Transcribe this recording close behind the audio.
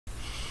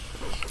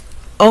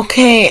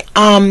Okay,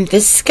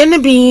 this is gonna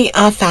be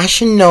a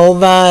Fashion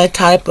Nova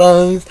type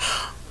of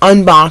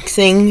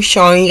unboxing,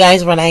 showing you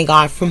guys what I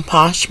got from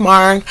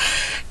Poshmark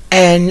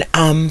and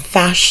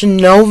Fashion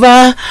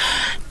Nova,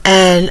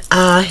 and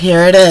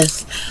here it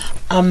is.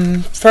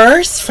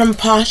 First from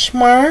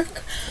Poshmark,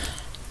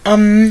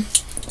 I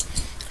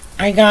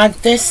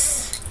got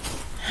this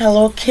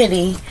Hello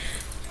Kitty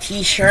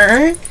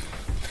t-shirt.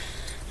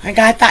 I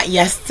got that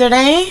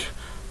yesterday,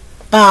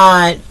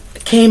 but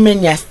it came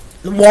in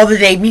the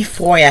day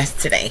before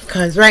yesterday,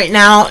 because right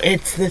now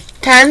it's the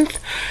 10th.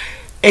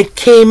 It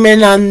came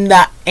in on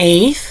the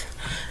 8th,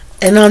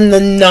 and on the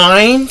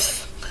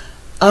 9th,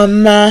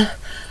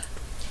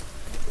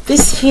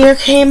 this here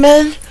came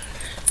in.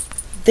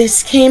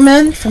 This came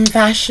in from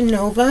Fashion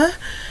Nova.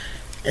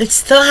 It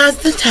still has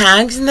the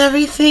tags and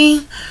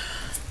everything.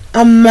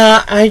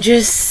 I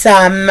just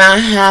I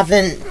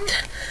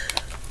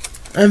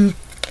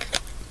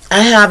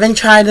haven't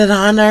tried it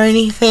on or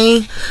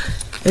anything.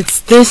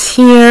 It's this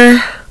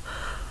here.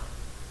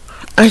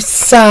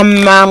 It's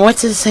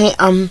what's it say?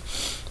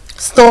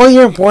 Stole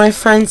your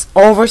boyfriend's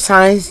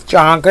oversized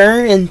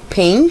jogger in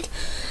pink,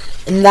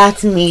 and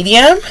that's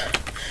medium.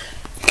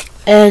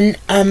 And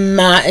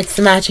it's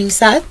the matching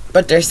set,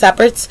 but they're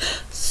separates.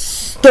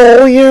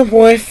 Stole your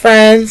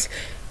boyfriend's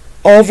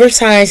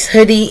oversized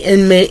hoodie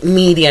in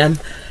medium.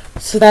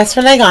 So that's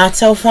what I got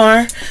so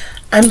far.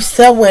 I'm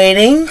still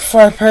waiting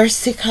for a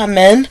purse to come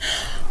in.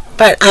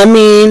 But, I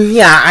mean,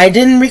 yeah, I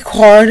didn't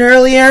record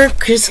earlier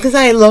just because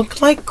I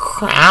looked like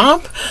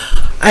crap.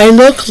 I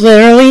look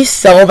literally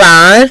so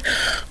bad.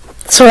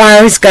 So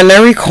I was going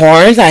to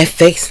record. I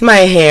fixed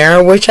my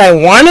hair, which I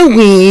want to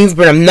weave,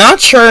 but I'm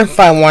not sure if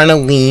I want to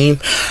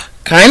weave.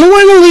 Kind of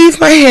want to leave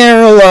my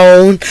hair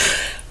alone.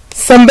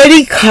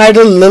 Somebody cut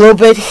a little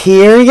bit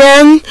here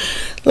again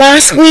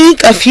last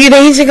week, a few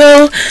days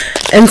ago,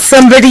 and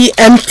somebody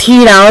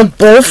emptied out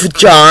both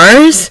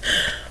jars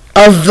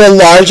of the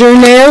larger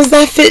nails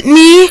that fit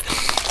me.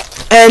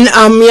 And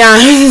yeah,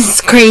 it's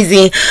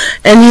crazy.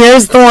 And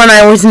here's the one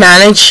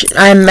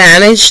I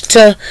managed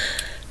to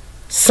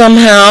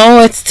somehow,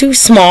 it's too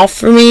small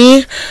for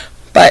me,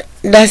 but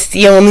that's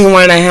the only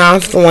one I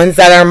have. The ones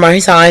that are my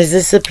size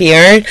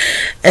disappeared.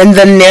 And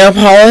the nail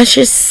polish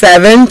is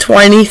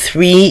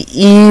 723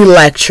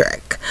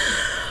 electric.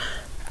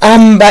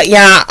 But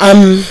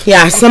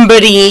yeah,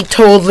 somebody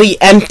totally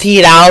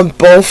emptied out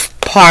both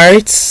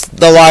parts,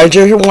 the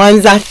larger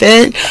ones that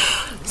fit.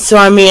 So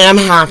I mean, I'm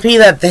happy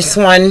that this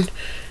one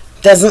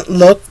doesn't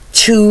look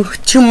too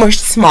much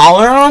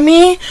smaller on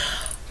me.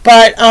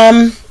 But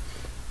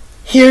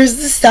here's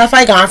the stuff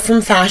I got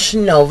from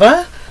Fashion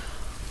Nova.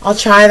 I'll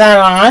try that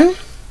on.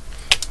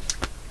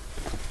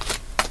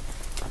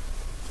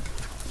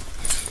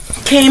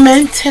 Came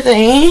in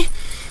today,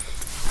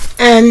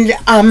 and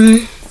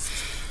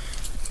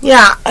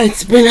yeah,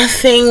 it's been a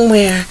thing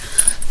where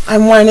I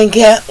want to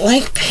get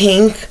like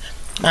pink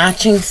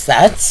matching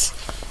sets,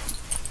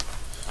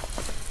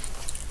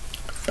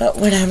 but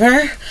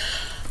whatever.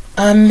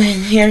 And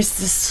here's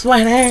the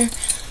sweater.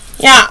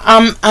 Yeah,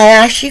 I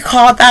actually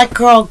called that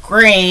girl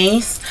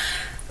Grace,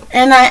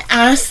 and I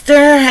asked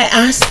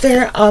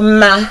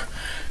her,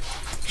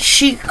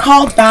 she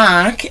called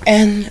back,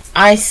 and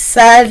I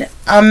said,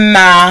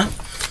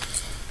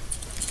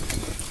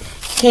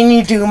 can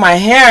you do my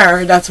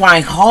hair? That's why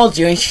I called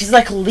you. And she's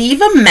like,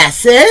 leave a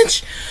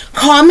message.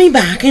 Call me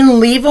back and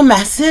leave a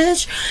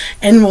message,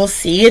 and we'll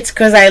see. It's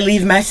because I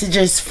leave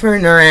messages for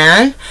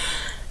Naran.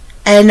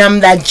 And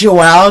that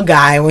Joel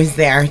guy was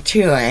there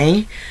too,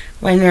 eh?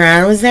 When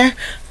Naran was there.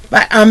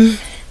 But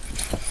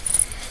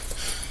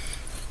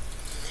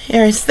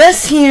here's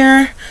this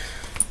here.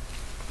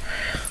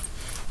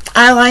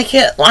 I like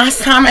it.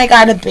 Last time I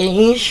got a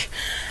beige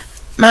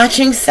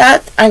matching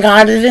set, I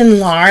got it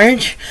in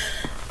large.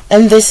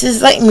 And this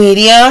is like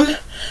medium.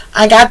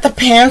 I got the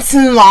pants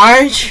in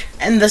large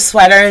and the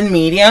sweater in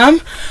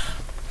medium.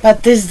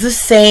 But this is the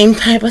same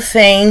type of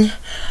thing.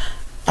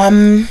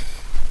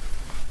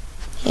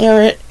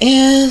 Here it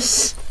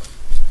is.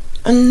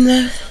 On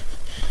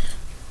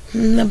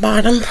the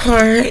bottom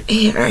part.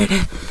 Here it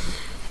is.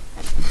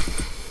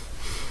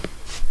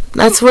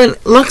 That's what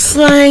it looks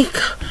like.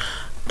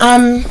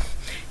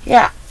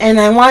 Yeah, and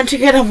I want to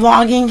get a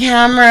vlogging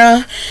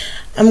camera.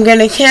 I'm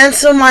gonna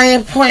cancel my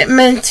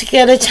appointment to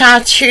get a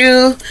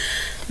tattoo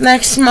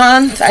next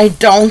month. I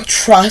don't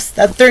trust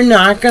that they're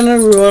not gonna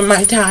ruin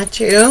my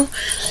tattoo.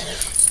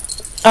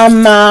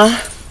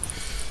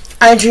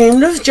 I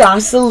dreamed of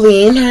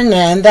Jocelyn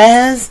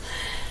Hernandez.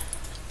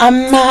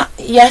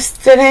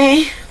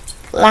 Yesterday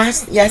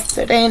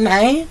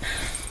night,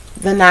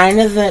 the night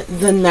of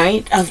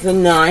the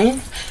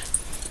 9th.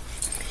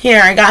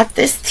 Here, I got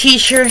this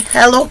t-shirt,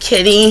 Hello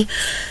Kitty.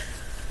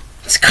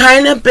 It's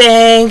kind of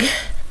big.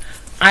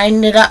 I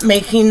ended up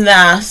making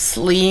the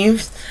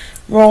sleeves,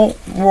 roll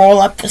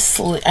up the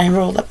sleeve. I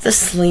rolled up the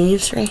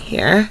sleeves right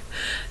here,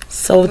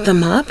 sewed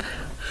them up.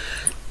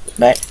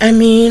 But I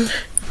mean,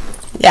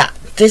 yeah,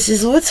 this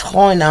is what's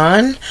going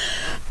on,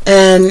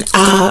 and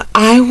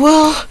I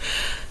will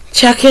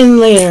check in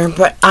later.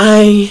 But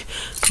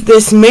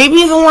this may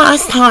be the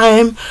last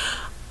time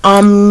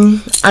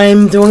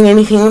I'm doing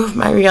anything with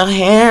my real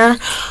hair.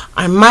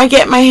 I might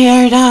get my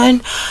hair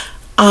done.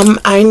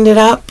 I ended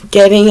up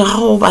getting a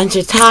whole bunch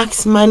of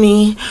tax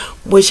money,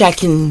 which I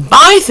can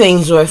buy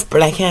things with,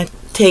 but I can't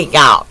take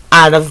out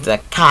of the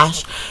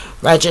cash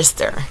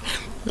register.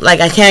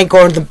 Like, I can't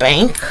go to the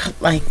bank,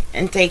 like,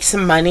 and take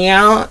some money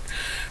out,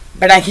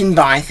 but I can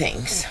buy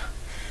things.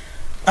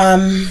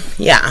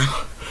 Yeah.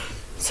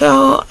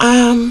 So,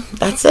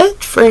 that's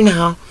it for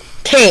now.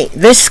 Okay,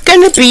 this is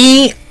gonna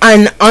be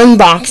an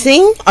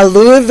unboxing, a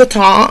Louis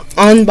Vuitton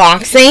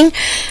unboxing,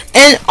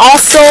 and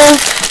also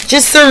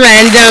just a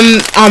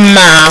random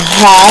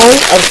haul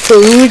of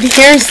food.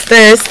 Here's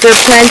this, they're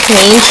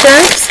plantain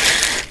chips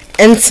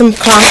and some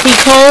coffee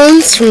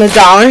cones from the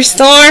dollar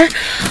store.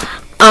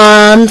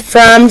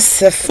 From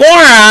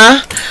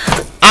Sephora,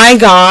 I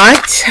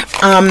got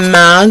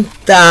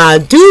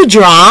the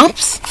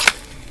Dewdrops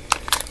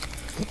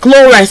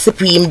Glow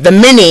Recipe, the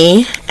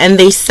mini, and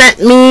they sent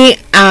me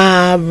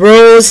a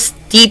Rose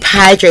Deep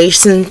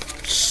Hydration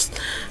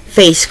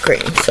face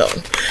cream. So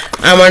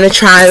I'm gonna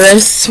try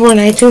this when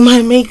I do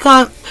my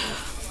makeup.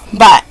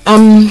 But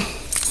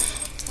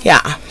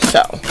yeah.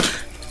 So,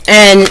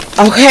 and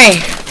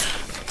okay,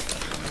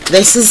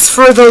 this is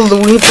for the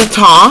Louis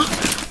Vuitton.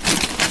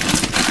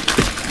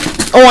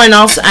 Oh, and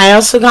I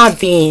also got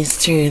these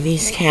too.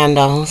 These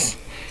candles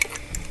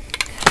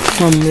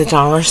from the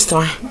dollar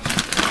store.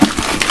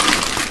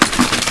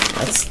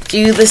 Let's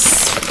do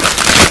this.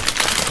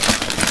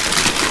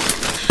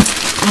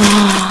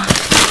 Oh,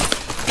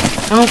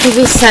 I don't think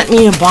they sent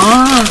me a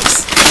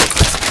box.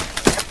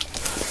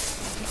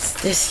 It's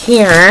this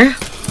here.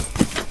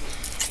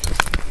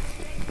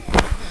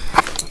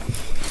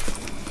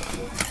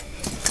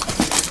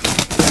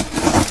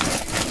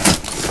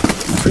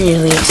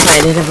 Really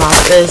excited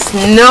about this.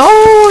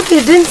 No,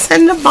 they didn't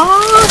send a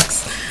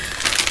box.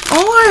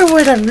 Oh, I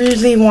would have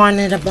really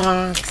wanted a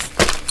box.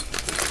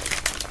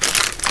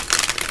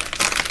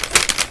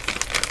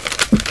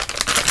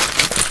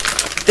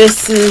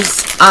 This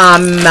is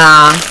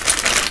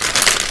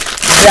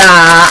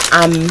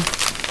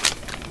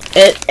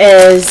it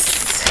is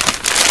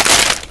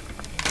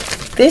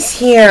this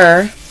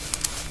here,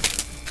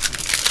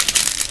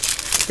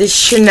 this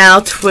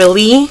Chanel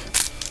Twilly,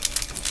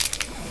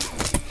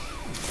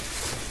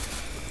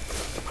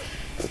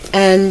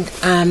 and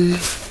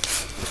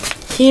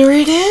here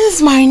it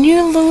is, my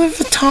new Louis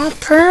Vuitton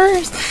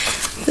purse,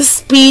 the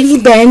Speedy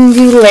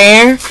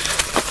Bandoulière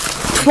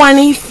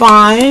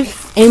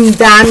 25 in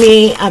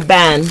Dame à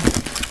Ben.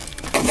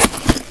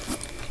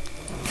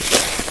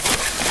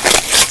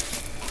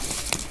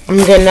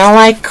 I'm gonna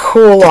like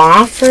cool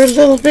off for a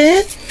little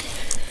bit.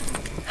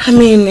 I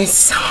mean,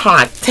 it's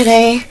hot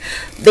today.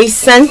 They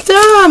sent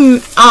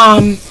a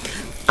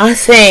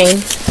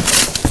thing.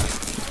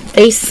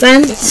 They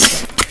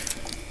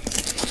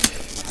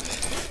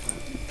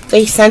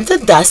sent a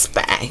dust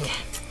bag.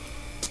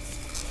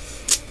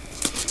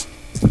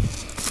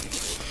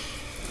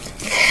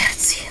 Let's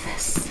see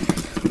this.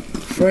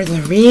 For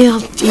the real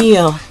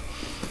deal.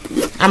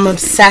 I'm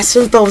obsessed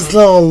with those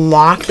little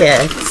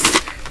lockets.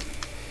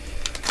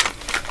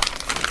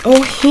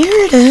 Oh, here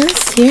it is.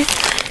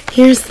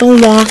 Here's the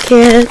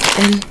locket,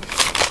 and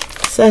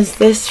it says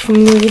this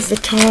from Louis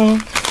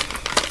Vuitton.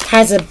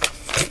 Has a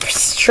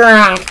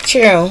strap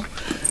too,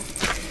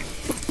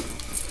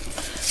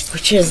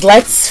 which is,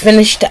 let's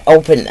finish to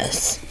open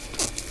this.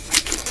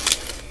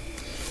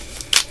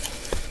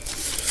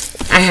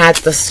 I had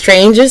the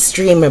strangest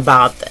dream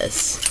about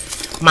this.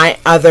 My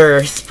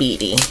other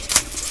Speedy.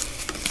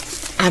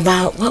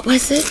 About, what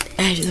was it?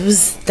 It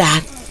was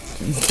that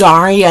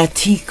Daria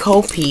T.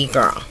 Kopi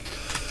girl.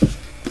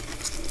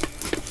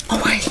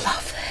 Oh, I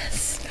love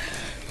this.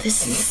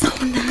 This is so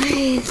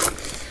nice.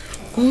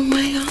 Oh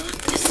my god,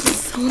 this is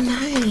so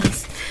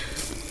nice.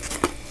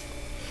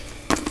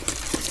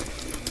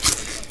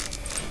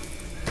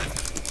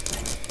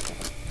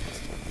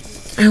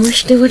 I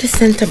wish they would have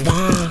sent a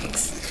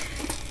box.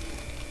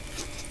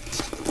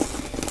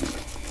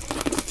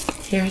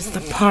 Here's the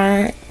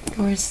part.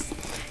 Is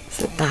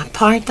it that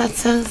part that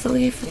says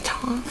Louis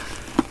Vuitton?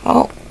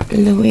 Oh,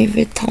 Louis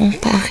Vuitton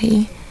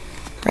Paris.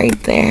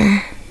 Right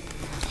there.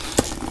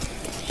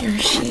 Here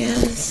she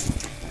is.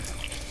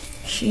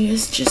 She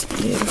is just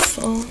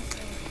beautiful.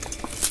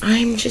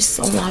 I'm just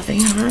so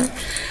loving her.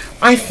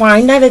 I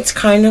find that it's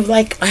kind of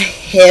like a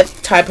hip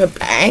type of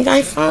bag,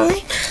 I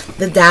find.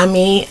 The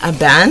Dame à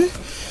Ben.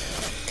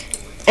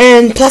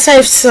 And plus I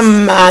have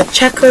some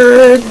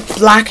checkered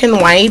black and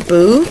white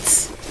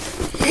boots.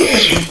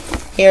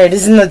 Here it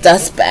is in the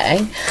dust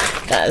bag.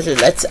 Guys,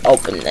 let's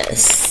open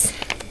this.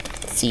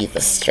 See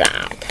the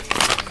strap.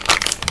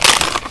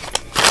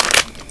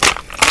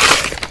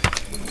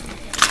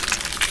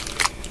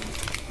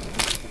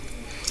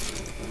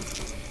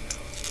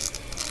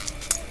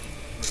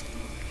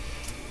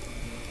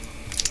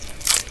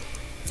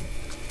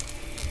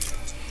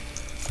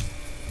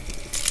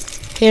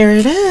 Here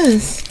it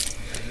is.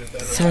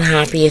 So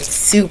happy. It's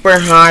super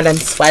hot. I'm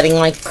sweating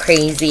like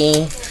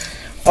crazy.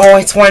 Oh,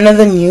 it's one of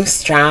the new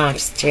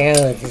straps too.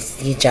 This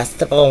the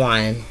adjustable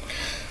one.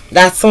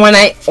 That's the one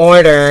I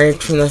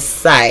ordered from the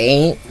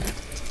site.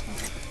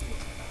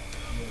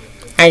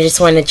 I just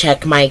want to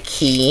check my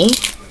key,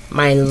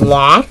 my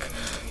lock,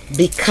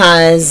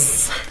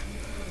 because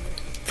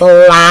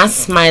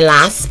my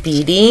last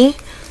Speedy,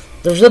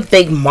 there's a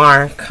big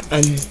mark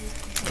on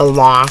the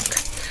lock.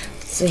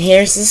 So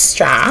here's the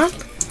strap.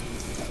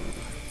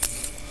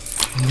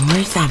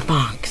 Where's that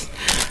box?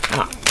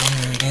 Oh,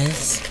 there it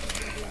is.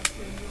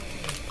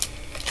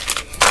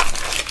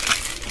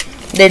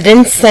 They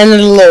didn't send a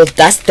little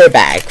duster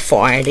bag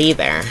for it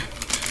either.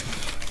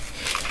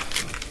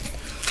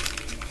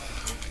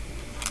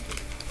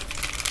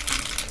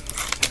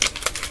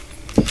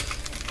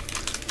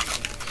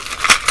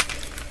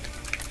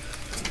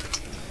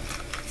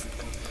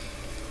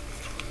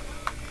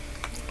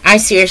 I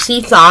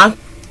seriously thought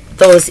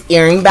those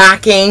earring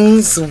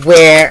backings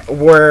were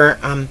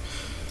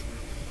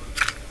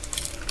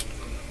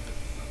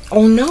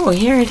oh no,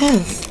 here it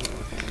is.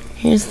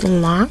 Here's the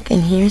lock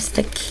and here's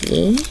the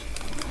key.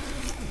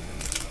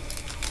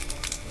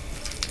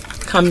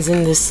 Comes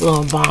in this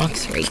little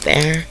box right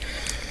there.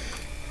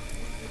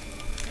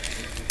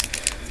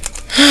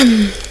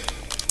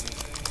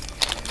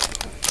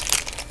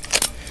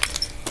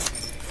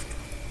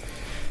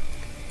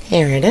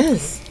 Here it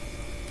is.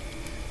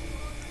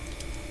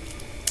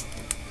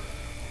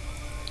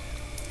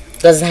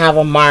 Doesn't have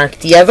a mark.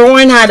 The other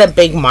one had a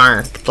big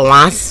mark. The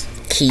last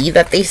key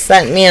that they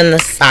sent me, on the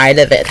side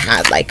of it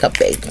had like a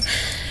big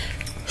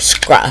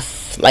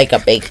scruff, like a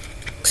big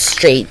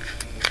straight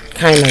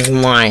kind of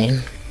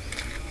line.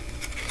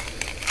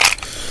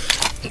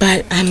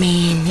 But I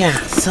mean, yeah,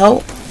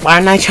 so why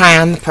don't I try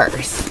on the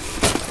purse,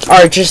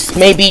 or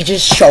maybe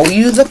just show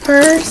you the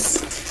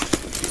purse.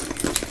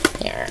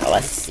 Here,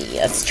 let's see,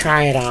 let's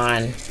try it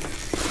on.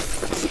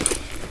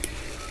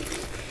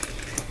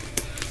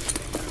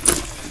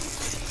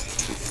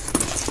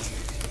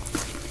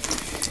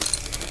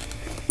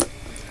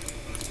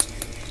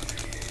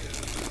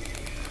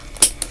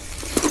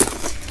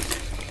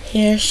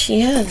 Here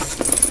she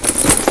is.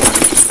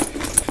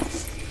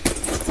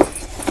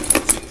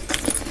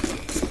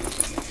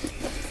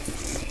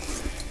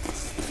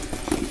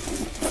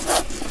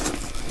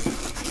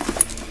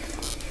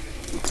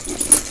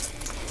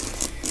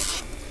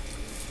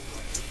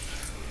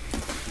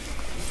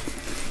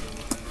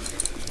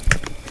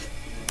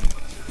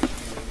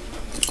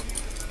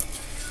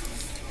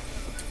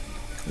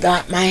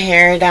 Got my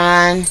hair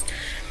done.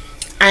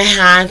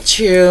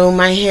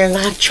 My hair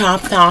got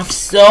chopped off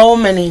so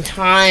many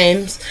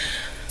times.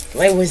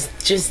 It was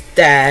just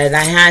dead.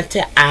 I had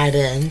to add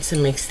in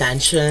some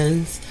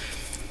extensions.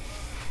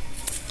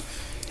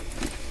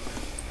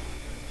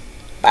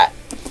 But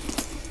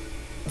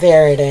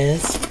there it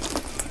is.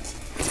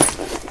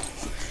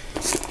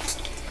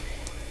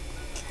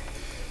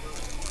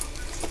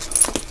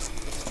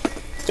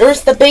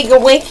 There's the big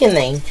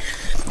awakening.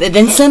 They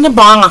didn't send a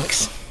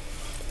box.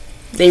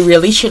 They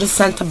really should have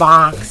sent a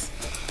box.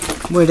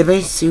 Would have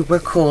been super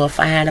cool if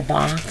I had a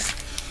box.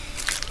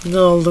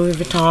 Little Louis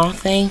Vuitton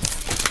thing.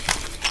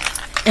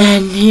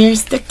 And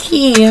here's the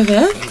key of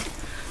it.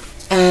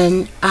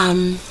 And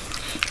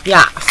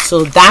yeah,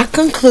 so that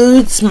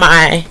concludes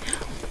my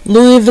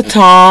Louis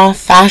Vuitton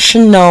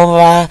Fashion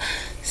Nova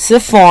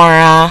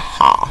Sephora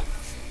haul.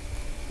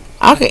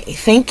 Okay,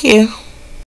 thank you.